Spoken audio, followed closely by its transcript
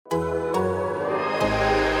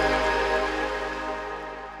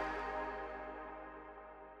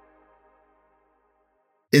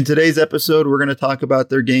In today's episode, we're going to talk about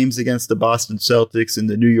their games against the Boston Celtics and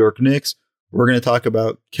the New York Knicks. We're going to talk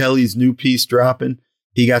about Kelly's new piece dropping.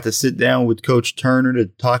 He got to sit down with Coach Turner to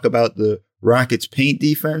talk about the Rockets' paint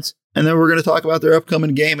defense. And then we're going to talk about their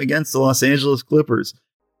upcoming game against the Los Angeles Clippers.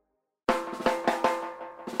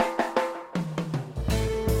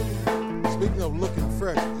 Speaking of looking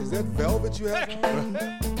fresh, is that velvet you have?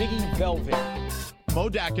 Biggie Velvet. Mo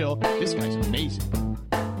Dackil, this guy's amazing.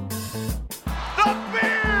 The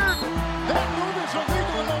beard! That move is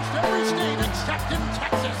illegal in most every state except in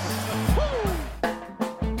Texas. Woo!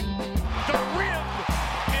 The wind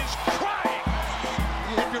is crying.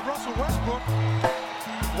 If you're Russell Westbrook,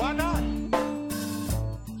 why not?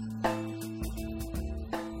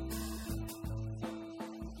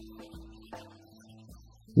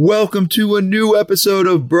 Welcome to a new episode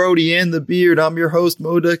of Brody and the Beard. I'm your host,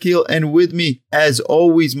 Mo Dackil, and with me, as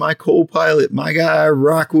always, my co-pilot, my guy I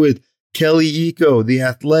rock with, Kelly Iko, the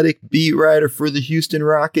athletic beat writer for the Houston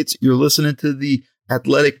Rockets. You're listening to the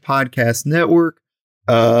Athletic Podcast Network.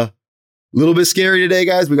 Little bit scary today,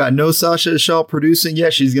 guys. We got no Sasha Ishalt producing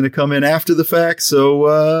yet. She's going to come in after the fact,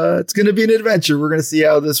 so it's going to be an adventure. We're going to see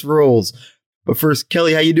how this rolls. But first,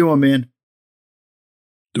 Kelly, how you doing, man?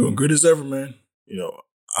 Doing good as ever, man. You know,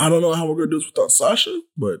 I don't know how we're going to do this without Sasha,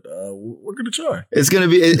 but we're going to try. It's going to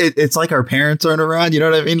be, it's like our parents aren't around. You know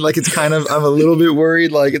what I mean? Like, it's kind of, I'm a little bit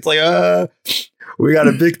worried. Like, it's like, we got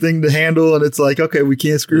a big thing to handle. And it's like, okay, we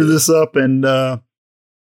can't screw this up. And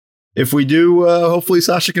if we do, hopefully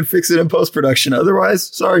Sasha can fix it in post-production.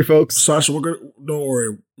 Otherwise, sorry, folks. Sasha, don't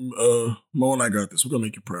worry. Mo and I got this. We're going to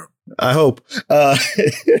make you proud. I hope.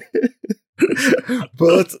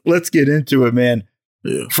 But let's get into it, man.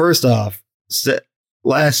 Yeah. First off,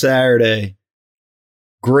 last Saturday,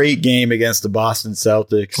 great game against the Boston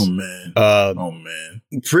Celtics. Oh, man.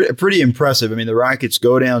 Pretty impressive. I mean, the Rockets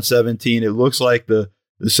go down 17. It looks like the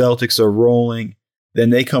Celtics are rolling. Then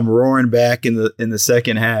they come roaring back in the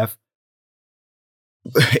second half.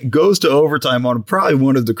 It goes to overtime on probably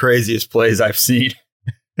one of the craziest plays I've seen.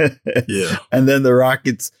 Yeah. And then the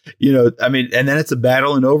Rockets, and then it's a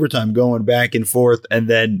battle in overtime going back and forth. And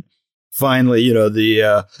then finally,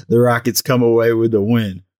 the Rockets come away with the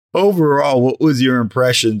win. Overall, what was your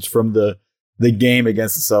impressions from the game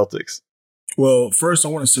against the Celtics? Well, first, I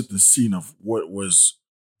want to set the scene of what was,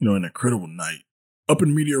 an incredible night. Up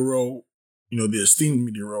in Media Row, the esteemed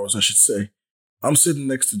Media Row, as I should say, I'm sitting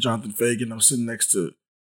next to Jonathan Fagan. I'm sitting next to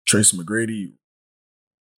Tracy McGrady,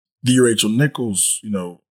 D. Rachel Nichols,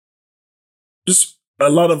 just a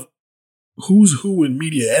lot of who's who in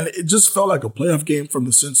media. And it just felt like a playoff game from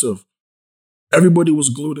the sense of everybody was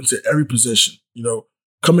glued into every possession.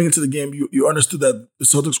 Coming into the game, you understood that the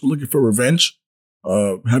Celtics were looking for revenge,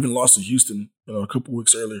 having lost to Houston, a couple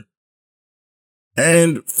weeks earlier.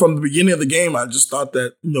 And from the beginning of the game, I just thought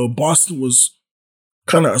that, Boston was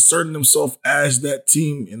kind of asserting himself as that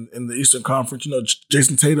team in the Eastern Conference.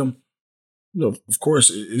 Jason Tatum, of course,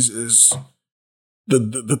 is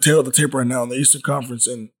the tail of the tape right now in the Eastern Conference.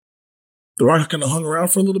 And the Rockets kind of hung around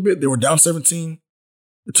for a little bit. They were down 17.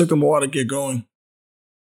 It took them a while to get going.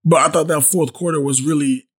 But I thought that fourth quarter was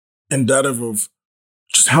really indicative of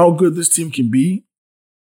just how good this team can be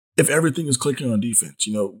if everything is clicking on defense.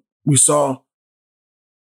 We saw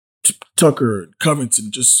Tucker,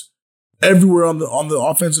 Covington, just everywhere on the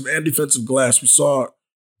offensive and defensive glass. We saw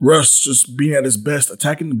Russ just being at his best,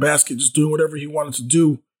 attacking the basket, just doing whatever he wanted to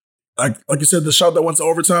do. Like you said, the shot that went to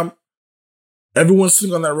overtime, everyone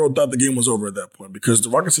sitting on that road thought the game was over at that point because the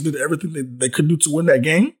Rockets did everything they could do to win that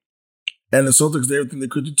game, and the Celtics did everything they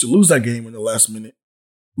could do to lose that game in the last minute.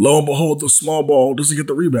 Lo and behold, the small ball doesn't get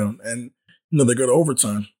the rebound, and they go to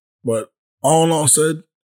overtime. But all in all said,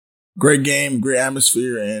 great game, great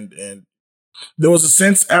atmosphere, and there was a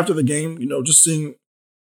sense after the game, just seeing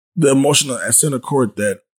the emotion at center court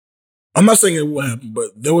that I'm not saying it will happen,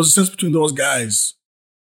 but there was a sense between those guys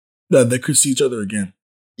that they could see each other again.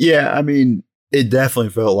 Yeah, I mean, it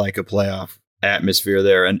definitely felt like a playoff atmosphere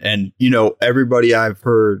there. And everybody I've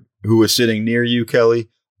heard who was sitting near you, Kelly,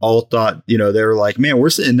 all thought, they were like, man,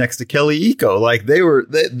 we're sitting next to Kelly Iko. Like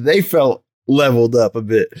they felt leveled up a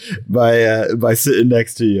bit by sitting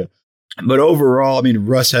next to you. But overall, I mean,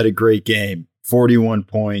 Russ had a great game, 41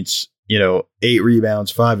 points, 8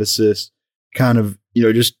 rebounds, 5 assists, kind of,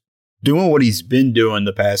 just doing what he's been doing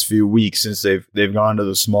the past few weeks since they've gone to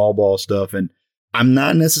the small ball stuff. And I'm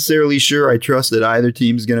not necessarily sure I trust that either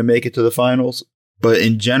team's going to make it to the finals. But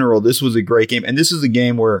in general, this was a great game. And this is a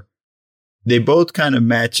game where they both kind of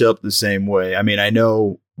match up the same way. I mean, I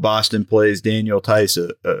know Boston plays Daniel Theis,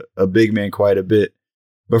 a big man, quite a bit.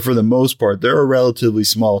 But for the most part, they're a relatively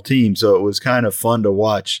small team. So it was kind of fun to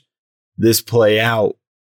watch this play out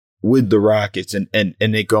with the Rockets and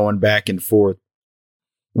it going back and forth.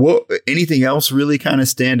 What anything else really kind of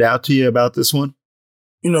stand out to you about this one?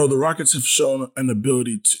 You know, the Rockets have shown an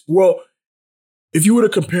ability to, well, if you were to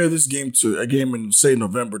compare this game to a game in, say,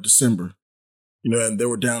 November, December, you know, and they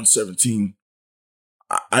were down 17,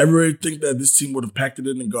 I really think that this team would have packed it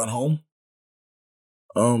in and gone home.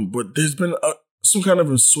 But there's been some kind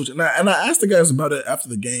of a switch. And I asked the guys about it after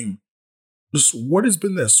the game. Just what has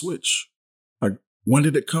been that switch? Like, when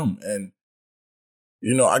did it come? And,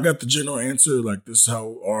 you know, I got the general answer, like, this is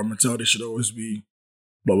how our mentality should always be,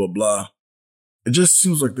 blah, blah, blah. It just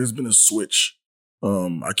seems like there's been a switch.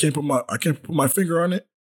 I can't put my finger on it,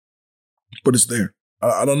 but it's there.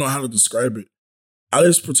 I don't know how to describe it. At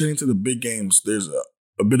least pertaining to the big games, there's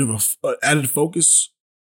a bit of a added focus,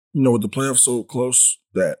 you know, with the playoffs so close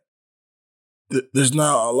that there's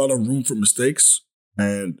not a lot of room for mistakes.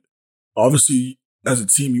 And obviously, as a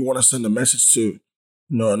team, you want to send a message to, you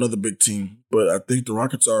know, another big team. But I think the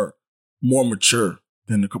Rockets are more mature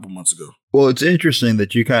than a couple months ago. Well, it's interesting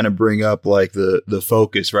that you kind of bring up like the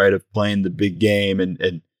focus, right, of playing the big game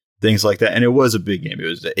and things like that. And it was a big game. It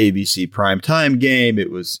was the ABC primetime game.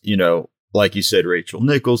 It was, you know, like you said, Rachel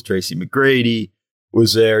Nichols, Tracy McGrady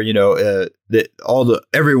was there. You know,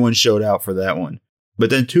 everyone showed out for that one. But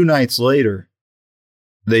then 2 nights later,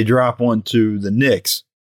 they drop one to the Knicks.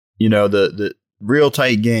 You know, the real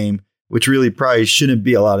tight game, which really probably shouldn't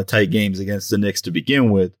be a lot of tight games against the Knicks to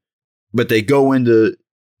begin with. But they go into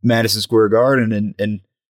Madison Square Garden and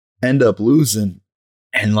end up losing.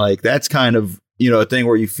 And like, that's kind of, you know, a thing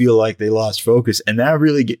where you feel like they lost focus. And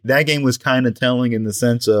that game was kind of telling in the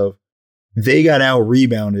sense of they got out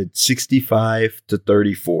rebounded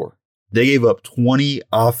 65-34. They gave up 20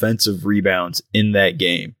 offensive rebounds in that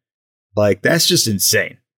game. Like, that's just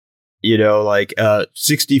insane. You know, like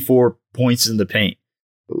 64 points in the paint.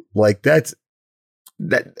 Like, that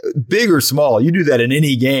big or small, you do that in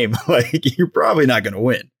any game, like, you're probably not going to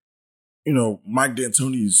win. You know, Mike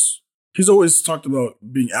D'Antoni's, he's always talked about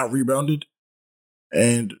being out rebounded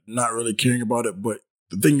and not really caring about it. But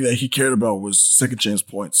the thing that he cared about was second chance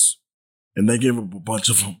points. And they gave up a bunch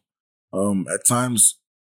of them. At times,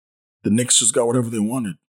 the Knicks just got whatever they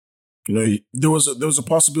wanted. You know, there was a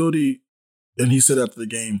possibility, and he said after the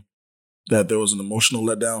game that there was an emotional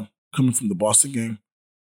letdown coming from the Boston game.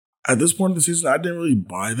 At this point in the season, I didn't really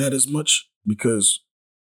buy that as much because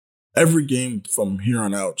every game from here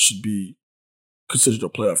on out should be considered a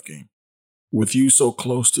playoff game. With you so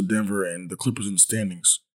close to Denver and the Clippers in the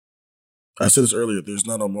standings, I said this earlier, there's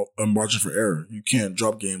not a margin for error. You can't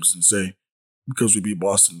drop games and say, because we beat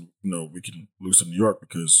Boston, you know, we can lose to New York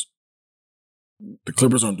because the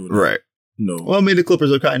Clippers aren't doing it. Right. No. Well, I mean, the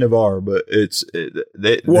Clippers are kind of are, but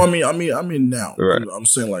Well, I mean now. Right. I'm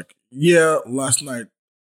saying, like, yeah, last night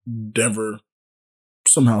Denver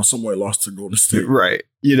somehow, someway lost to Golden State. Right.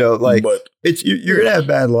 You know, like, but you're going to have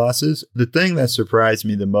bad losses. The thing that surprised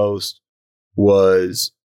me the most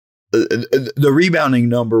was the rebounding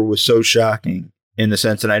number was so shocking in the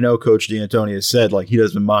sense, and I know Coach D'Antoni has said, like, he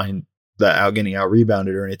doesn't mind that getting out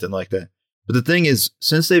rebounded or anything like that. But the thing is,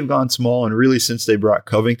 since they've gone small and really since they brought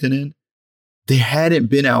Covington in, they hadn't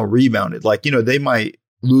been out rebounded. Like, you know, they might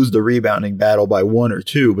lose the rebounding battle by 1 or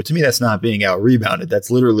 2, but to me, that's not being out rebounded.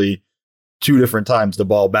 That's literally 2 different times the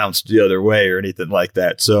ball bounced the other way or anything like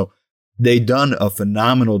that. So they done a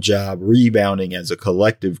phenomenal job rebounding as a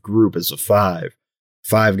collective group, as a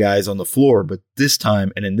five guys on the floor. But this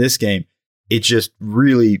time and in this game, it just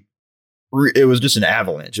really, it was just an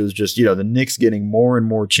avalanche. It was just, you know, the Knicks getting more and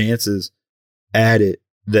more chances at it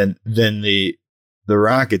than the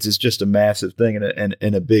Rockets. Is just a massive thing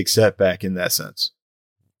and a big setback in that sense.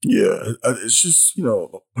 Yeah, it's just, you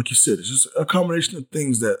know, like you said, it's just a combination of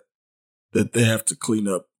things that they have to clean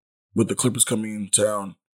up with the Clippers coming in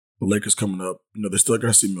town, the Lakers coming up. You know, they still got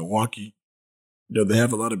to see Milwaukee. You know, they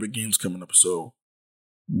have a lot of big games coming up. So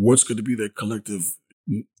what's going to be their collective,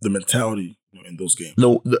 the mentality, you know, in those games?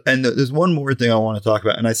 There's one more thing I want to talk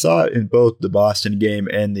about, and I saw it in both the Boston game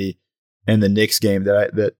and the Knicks game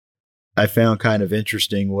that I found kind of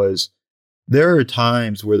interesting was there are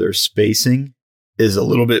times where their spacing is a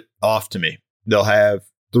little bit off to me. They'll have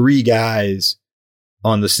 3 guys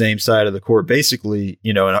on the same side of the court, basically,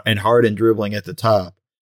 you know, and Harden dribbling at the top.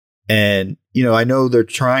 And, you know, I know they're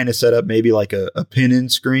trying to set up maybe like a pin-in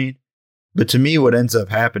screen, but to me, what ends up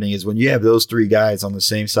happening is when you have those 3 guys on the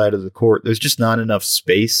same side of the court, there's just not enough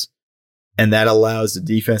space. And that allows the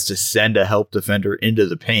defense to send a help defender into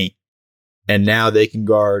the paint. And now they can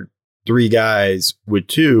guard 3 guys with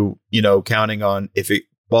 2, you know, counting on if it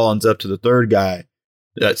ball ends up to the 3rd guy,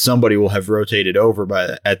 that somebody will have rotated over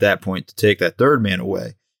at that point to take that 3rd man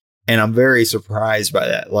away. And I'm very surprised by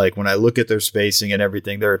that. Like when I look at their spacing and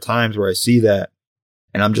everything, there are times where I see that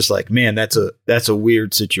and I'm just like, man, that's a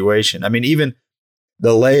weird situation. I mean, even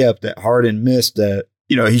the layup that Harden missed that,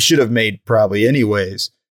 he should have made probably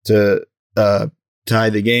anyways to tie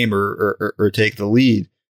the game or take the lead.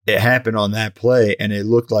 It happened on that play, and it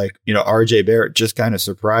looked like, RJ Barrett just kind of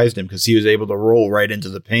surprised him because he was able to roll right into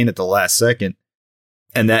the paint at the last second.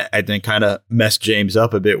 And that, I think, kind of messed James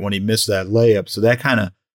up a bit when he missed that layup. So that kind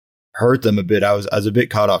of hurt them a bit. I was a bit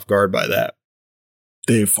caught off guard by that.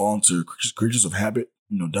 They had fallen to creatures of habit,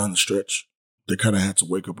 down the stretch. They kind of had to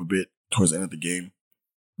wake up a bit towards the end of the game,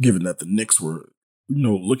 given that the Knicks were,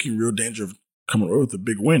 looking real danger of coming away with a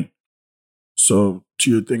big win. So to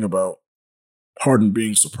your thing about Harden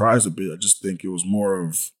being surprised a bit, I just think it was more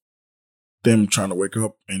of them trying to wake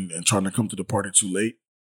up and trying to come to the party too late,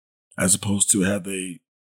 as opposed to have they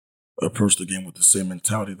approached the game with the same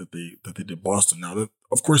mentality that they did Boston. Now,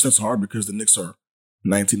 of course, that's hard because the Knicks are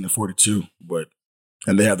 19-42,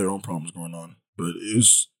 and they have their own problems going on. But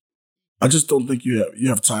I just don't think you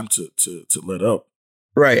have time to let up.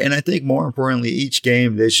 Right, and I think more importantly, each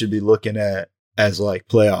game they should be looking at as like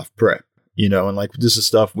playoff prep. And like this is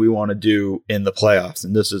stuff we want to do in the playoffs.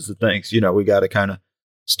 And this is the things, we got to kind of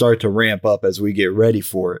start to ramp up as we get ready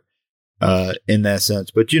for it in that sense.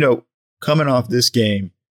 But, coming off this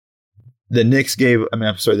game, the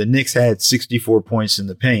Knicks had 64 points in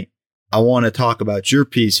the paint. I want to talk about your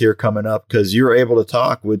piece here coming up because you're able to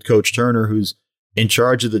talk with Coach Turner, who's in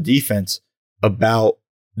charge of the defense, about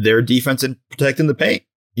their defense and protecting the paint.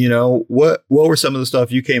 What were some of the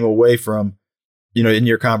stuff you came away from, in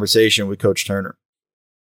your conversation with Coach Turner?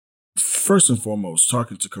 First and foremost,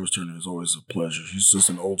 talking to Coach Turner is always a pleasure. He's just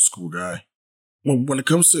an old school guy. When it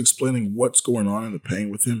comes to explaining what's going on in the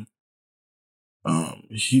paint with him,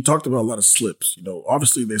 he talked about a lot of slips.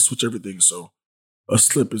 Obviously they switch everything, so a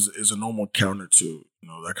slip is a normal counter to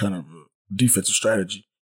that kind of defensive strategy.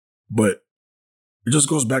 But it just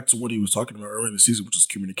goes back to what he was talking about earlier in the season, which is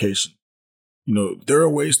communication. There are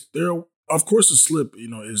ways. Of course, a slip,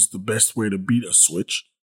 is the best way to beat a switch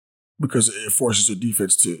because it forces your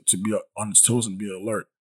defense to be on its toes and be alert.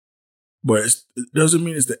 But it doesn't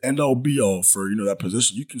mean it's the end all be all for that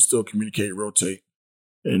position. You can still communicate, rotate,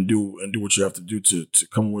 and do what you have to do to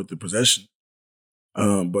come with the possession.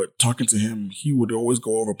 But talking to him, he would always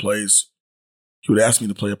go over plays. He would ask me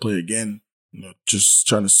to play a play again, just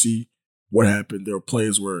trying to see what happened. There were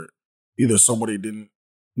plays where either somebody didn't,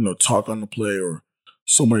 talk on the play or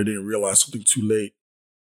somebody didn't realize something too late.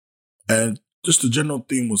 And just the general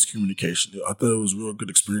theme was communication. I thought it was a real good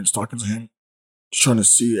experience talking to him, just trying to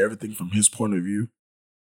see everything from his point of view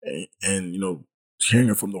and hearing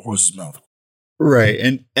it from the horse's mouth. Right.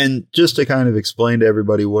 And just to kind of explain to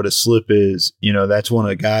everybody what a slip is, that's when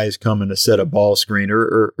a guy's coming to set a ball screen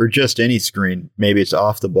or just any screen. Maybe it's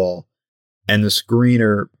off the ball. And the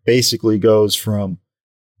screener basically goes from,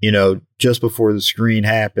 just before the screen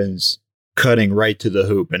happens, cutting right to the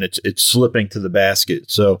hoop, and it's slipping to the basket.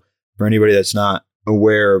 So for anybody that's not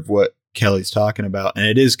aware of what Kelly's talking about, and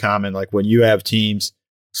it is common, like when you have teams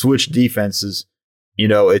switch defenses,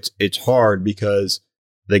 it's hard because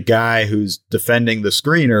the guy who's defending the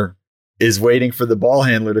screener is waiting for the ball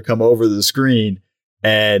handler to come over the screen.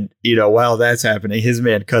 And, while that's happening, his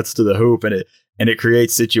man cuts to the hoop, and it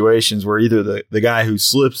creates situations where either the guy who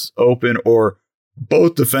slips open or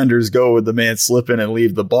both defenders go with the man slipping and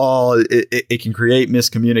leave the ball. It can create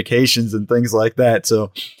miscommunications and things like that.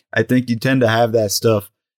 So I think you tend to have that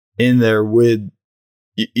stuff in there with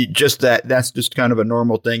just that's just kind of a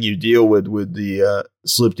normal thing you deal with the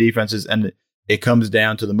slip defenses. And it comes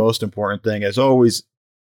down to the most important thing, as always,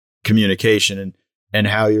 communication and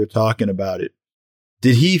how you're talking about it.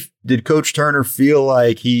 Did Coach Turner feel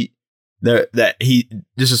like this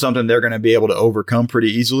is something they're going to be able to overcome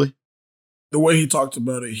pretty easily? The way he talked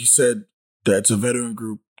about it, he said that it's a veteran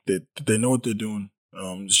group, that they know what they're doing.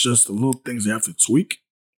 It's just the little things they have to tweak.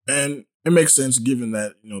 And it makes sense given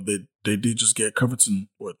that, they did just get Covington,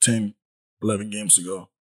 10, 11 games ago.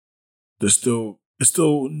 It's still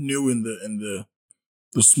new in the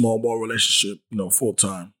small ball relationship, full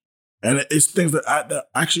time. And it's things that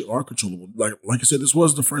actually are controllable. Like I said, this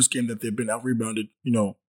was the first game that they've been out rebounded,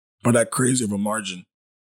 by that crazy of a margin,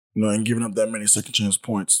 and giving up that many second chance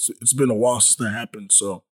points. It's been a while since that happened.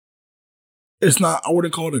 So it's not, I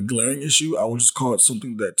wouldn't call it a glaring issue. I would just call it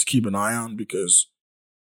something that to keep an eye on because,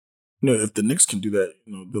 if the Knicks can do that,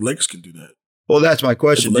 the Lakers can do that. Well, that's my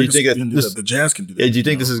question. Do you think the Jazz can do that? Do you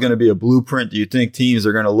think this is going to be a blueprint? Do you think teams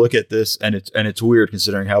are going to look at this, and it's weird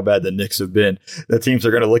considering how bad the Knicks have been, that teams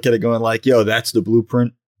are going to look at it going like, yo, that's the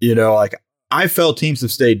blueprint? Like I felt teams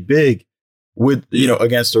have stayed big with,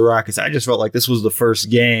 against the Rockets. I just felt like this was the first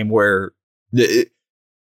game where the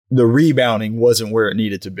rebounding wasn't where it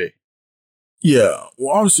needed to be. Yeah.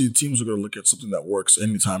 Well, obviously teams are going to look at something that works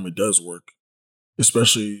anytime it does work,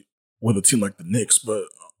 especially with a team like the Knicks. But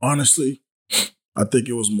honestly, I think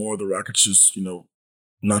it was more the Rockets just,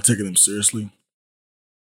 not taking them seriously.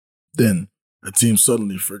 Then a team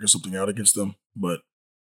suddenly figuring something out against them. But,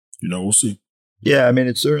 we'll see. Yeah, I mean,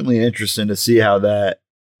 it's certainly interesting to see how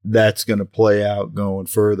that's going to play out going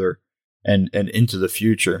further and into the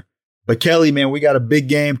future. But Kelly, man, we got a big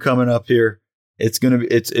game coming up here. It's going to be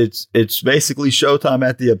it's basically showtime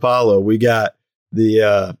at the Apollo. We got the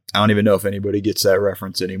I don't even know if anybody gets that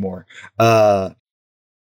reference anymore. But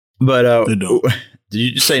they don't. Did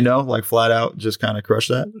you just say no, like flat out, just kind of crush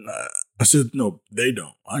that? I said no, they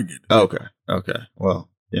don't. I get it. Okay. Well,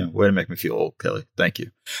 yeah, way to make me feel old, Kelly. Thank you.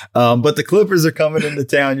 But the Clippers are coming into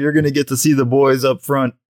town. You're going to get to see the boys up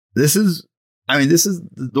front. This is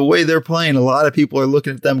the way they're playing. A lot of people are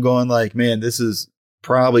looking at them going like, man, this is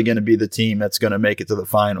probably going to be the team that's going to make it to the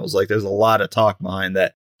finals. Like there's a lot of talk behind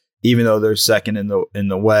that, even though they're second in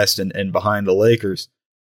the West and behind the Lakers.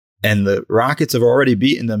 And the Rockets have already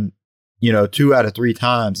beaten them, 2 out of 3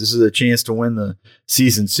 times. This is a chance to win the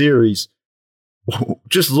season series.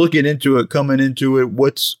 Just looking into it, coming into it,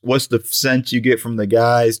 what's the sense you get from the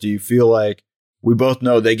guys? Do you feel like, we both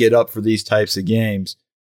know they get up for these types of games?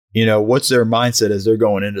 What's their mindset as they're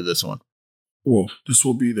going into this one? Well, this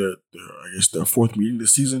will be their 4th meeting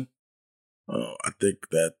this season. I think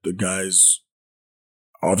that the guys,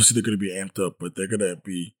 obviously they're going to be amped up, but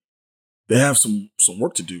they have some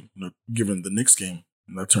work to do, given the Knicks game.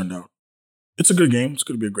 And that turned out, it's a good game. It's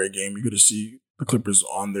going to be a great game. You're going to see the Clippers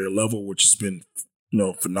on their level, which has been,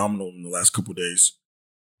 phenomenal in the last couple of days.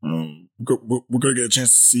 We're going to get a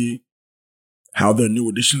chance to see how their new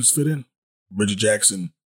additions fit in. Reggie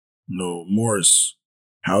Jackson, Morris,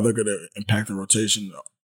 how they're going to impact the rotation.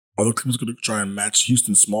 Are the Clippers going to try and match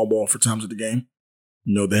Houston's small ball for times of the game?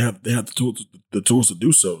 They have the tools to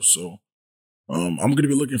do so. So I'm going to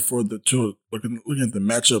be looking for looking at the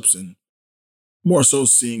matchups and more so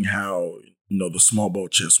seeing how the small ball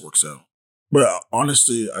chess works out. But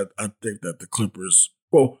honestly, I think that the Clippers,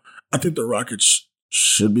 I think the Rockets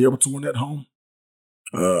should be able to win at home.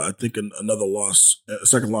 I think another loss, a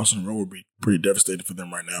second loss in a row would be pretty devastating for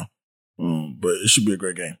them right now. But it should be a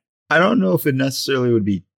great game. I don't know if it necessarily would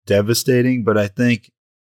be devastating, but I think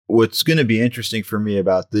what's going to be interesting for me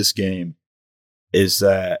about this game is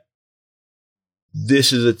that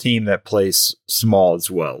this is a team that plays small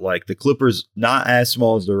as well. Like the Clippers, not as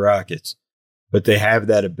small as the Rockets, but they have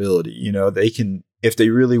that ability. They can, if they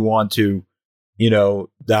really want to,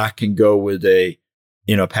 Doc can go with a,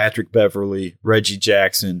 Patrick Beverly, Reggie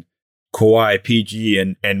Jackson, Kawhi,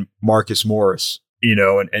 PG, and Marcus Morris,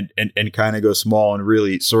 and kind of go small and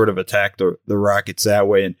really sort of attack the Rockets that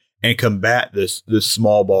way and combat this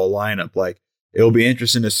small ball lineup. Like it'll be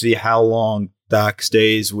interesting to see how long Doc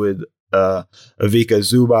stays with Ivica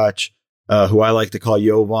Zubac, who I like to call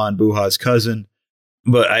Jovan Buha's cousin.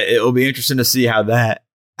 But it'll be interesting to see how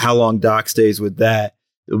long Doc stays with that.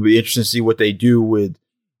 It'll be interesting to see what they do with,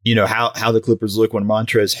 how the Clippers look when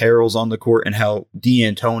Montrezl Harrell's on the court and how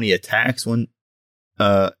D'Antoni attacks when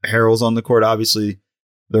Harrell's on the court. Obviously,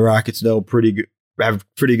 the Rockets have a pretty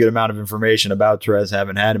good amount of information about Trez,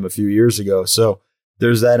 having had him a few years ago. So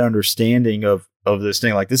there's that understanding of this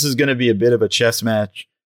thing. Like this is going to be a bit of a chess match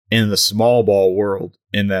in the small ball world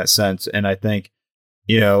in that sense. And I think,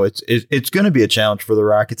 it's going to be a challenge for the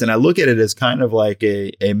Rockets. And I look at it as kind of like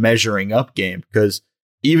a measuring up game, because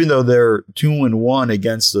even though they're 2-1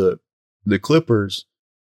 against the Clippers,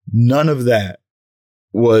 none of that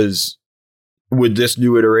was with this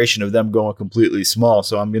new iteration of them going completely small.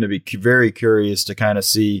 So I'm going to be very curious to kind of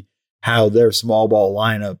see how their small ball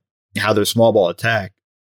lineup, how their small ball attack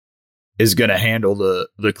is going to handle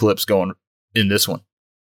the Clips going in this one.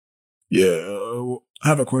 Yeah, I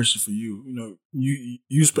have a question for you.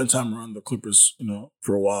 You spent time around the Clippers,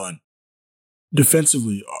 for a while. And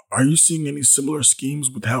defensively, are you seeing any similar schemes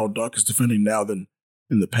with how Doc is defending now than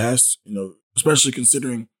in the past? Especially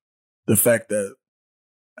considering the fact that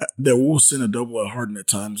they will send a double at Harden at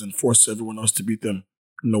times and force everyone else to beat them,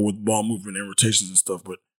 with ball movement and rotations and stuff.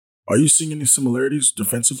 But are you seeing any similarities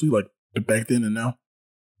defensively, like back then and now?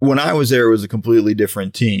 When I was there, it was a completely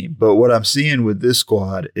different team. But what I'm seeing with this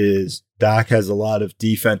squad is Doc has a lot of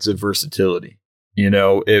defensive versatility. I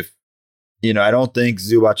don't think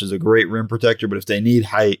Zubac is a great rim protector, but if they need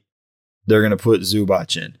height, they're going to put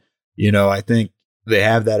Zubac in. I think they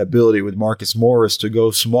have that ability with Marcus Morris to go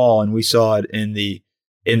small, and we saw it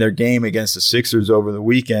in their game against the Sixers over the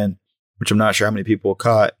weekend, which I'm not sure how many people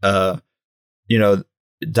caught.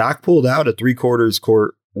 Doc pulled out a 3/4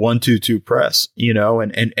 court 1-2-2 press,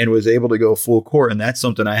 and was able to go full court. And that's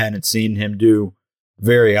something I hadn't seen him do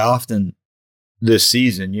very often this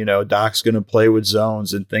season. Doc's going to play with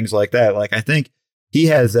zones and things like that. Like, I think he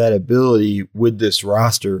has that ability with this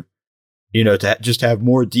roster, to just have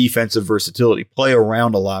more defensive versatility, play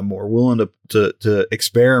around a lot more, willing to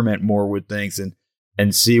experiment more with things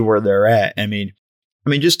and see where they're at. I mean,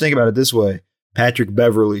 just think about it this way. Patrick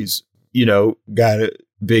Beverley's, got a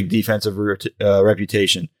big defensive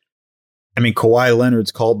reputation. I mean, Kawhi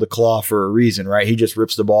Leonard's called the claw for a reason, right? He just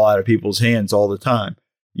rips the ball out of people's hands all the time.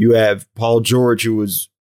 You have Paul George, who was,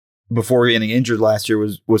 before getting injured last year,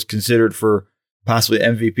 was considered for possibly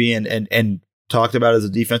MVP and talked about as a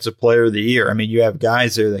defensive player of the year. I mean, you have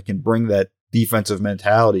guys there that can bring that defensive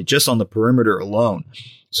mentality just on the perimeter alone.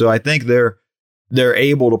 So I think they're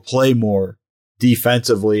able to play more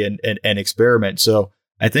defensively and experiment. So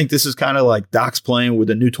I think this is kind of like Doc's playing with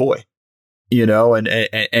a new toy,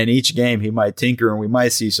 and each game he might tinker and we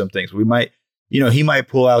might see some things. We might, he might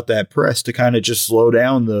pull out that press to kind of just slow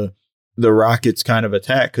down the Rockets kind of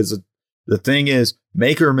attack. Because the thing is,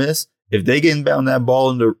 make or miss, if they get inbound that ball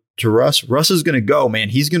into Russ is going to go, man.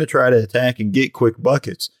 He's going to try to attack and get quick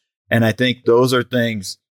buckets. And I think those are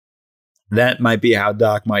things that might be how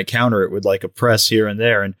Doc might counter it with like a press here and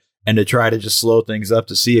there and to try to just slow things up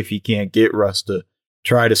to see if he can't get Russ to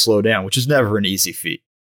try to slow down, which is never an easy feat.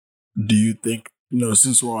 Do you think,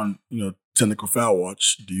 since we're on, technical foul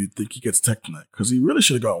watch, do you think he gets tech tonight? Because he really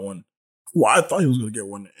should have got one. Well, I thought he was going to get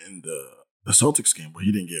one in the Celtics game, but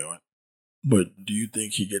he didn't get one. But do you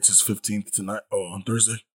think he gets his 15th tonight? Oh, on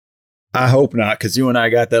Thursday? I hope not, because you and I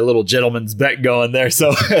got that little gentleman's bet going there.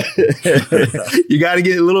 So you got to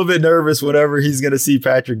get a little bit nervous whenever he's going to see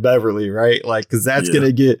Patrick Beverley, right? Like, because that's going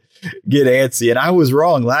to get antsy. And I was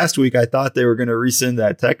wrong. Last week, I thought they were going to rescind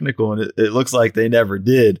that technical, and it looks like they never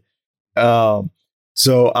did.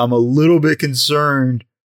 So I'm a little bit concerned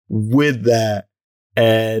with that.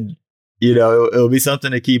 And, it'll be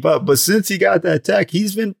something to keep up. But since he got that tech,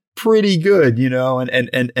 he's been pretty good,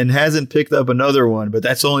 and hasn't picked up another one, but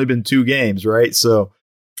that's only been 2 games, right? So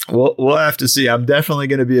we'll have to see. I'm definitely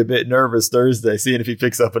going to be a bit nervous Thursday, seeing if he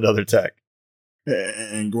picks up another tech.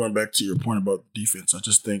 And going back to your point about defense, I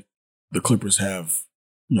just think the Clippers have,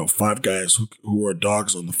 5 guys who are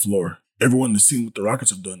dogs on the floor. Everyone has seen what the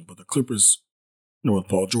Rockets have done, but the Clippers, with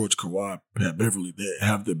Paul George, Kawhi, Pat Beverley, they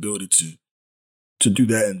have the ability to do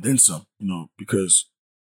that and then some, because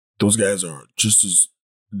those guys are just as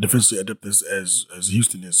defensively adept as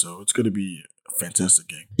Houston is. So it's going to be a fantastic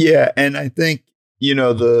game. Yeah, and I think,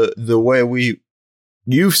 the way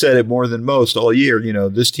you've said it more than most all year,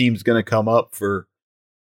 this team's going to come up for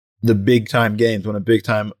the big time games when a big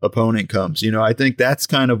time opponent comes. I think that's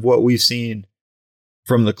kind of what we've seen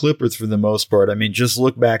from the Clippers for the most part. I mean, just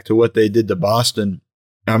look back to what they did to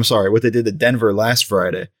what they did to Denver last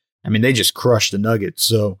Friday. I mean, they just crushed the Nuggets.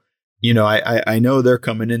 So, I know they're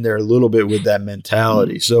coming in there a little bit with that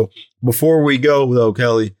mentality. So before we go, though,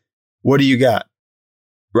 Kelly, what do you got?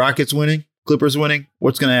 Rockets winning? Clippers winning?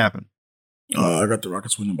 What's going to happen? I got the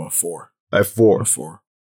Rockets winning by 4. By 4? By 4.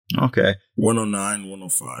 Okay. 109,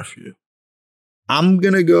 105, yeah. I'm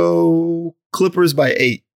going to go Clippers by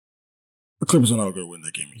 8. The Clippers are not going to win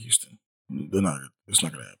that game in Houston. They're not. It's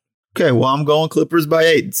not going to happen. Okay, well, I'm going Clippers by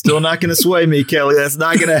 8. Still not going to sway me, Kelly. That's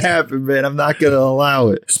not going to happen, man. I'm not going to allow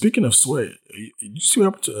it. Speaking of sway, did you see what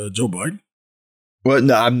happened to Joe Biden? Well,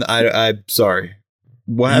 no, I'm sorry.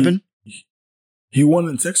 What happened? He won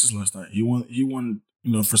in Texas last night. He won.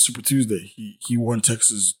 For Super Tuesday, he won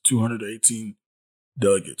Texas 218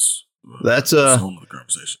 delegates. That's a whole other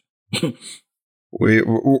conversation.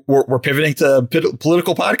 We're pivoting to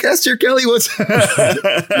political podcast here, Kelly. What's no,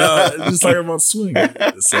 just talking about swing.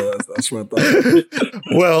 So that's what I thought.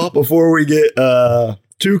 Well, before we get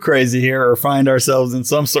too crazy here or find ourselves in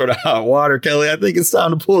some sort of hot water, Kelly, I think it's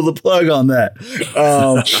time to pull the plug on that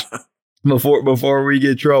before we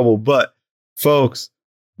get trouble. But folks,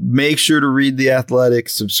 make sure to read The Athletic,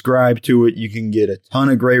 subscribe to it. You can get a ton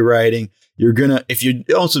of great writing. If you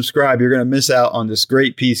don't subscribe, you're gonna miss out on this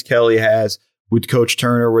great piece Kelly has with Coach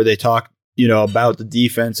Turner, where they talk, about the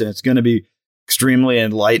defense, and it's going to be extremely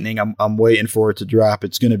enlightening. I'm waiting for it to drop.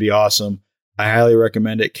 It's going to be awesome. I highly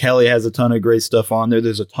recommend it. Kelly has a ton of great stuff on there.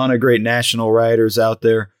 There's a ton of great national writers out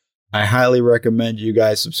there. I highly recommend you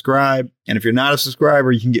guys subscribe. And if you're not a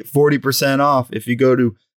subscriber, you can get 40% off if you go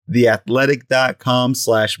to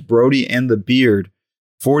theathletic.com/BrodyandTheBeard.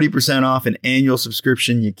 40% off an annual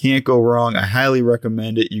subscription. You can't go wrong. I highly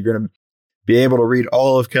recommend it. You're going to be able to read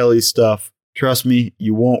all of Kelly's stuff. Trust me,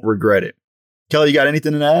 you won't regret it. Kelly, you got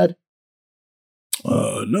anything to add?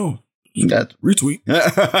 No. That's retweet.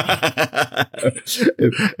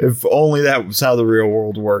 if only that was how the real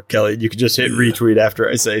world worked, Kelly. You could just hit retweet after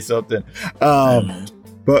I say something.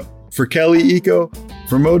 But for Kelly Iko,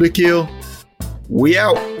 for Mo Dakhil, we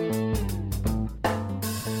out.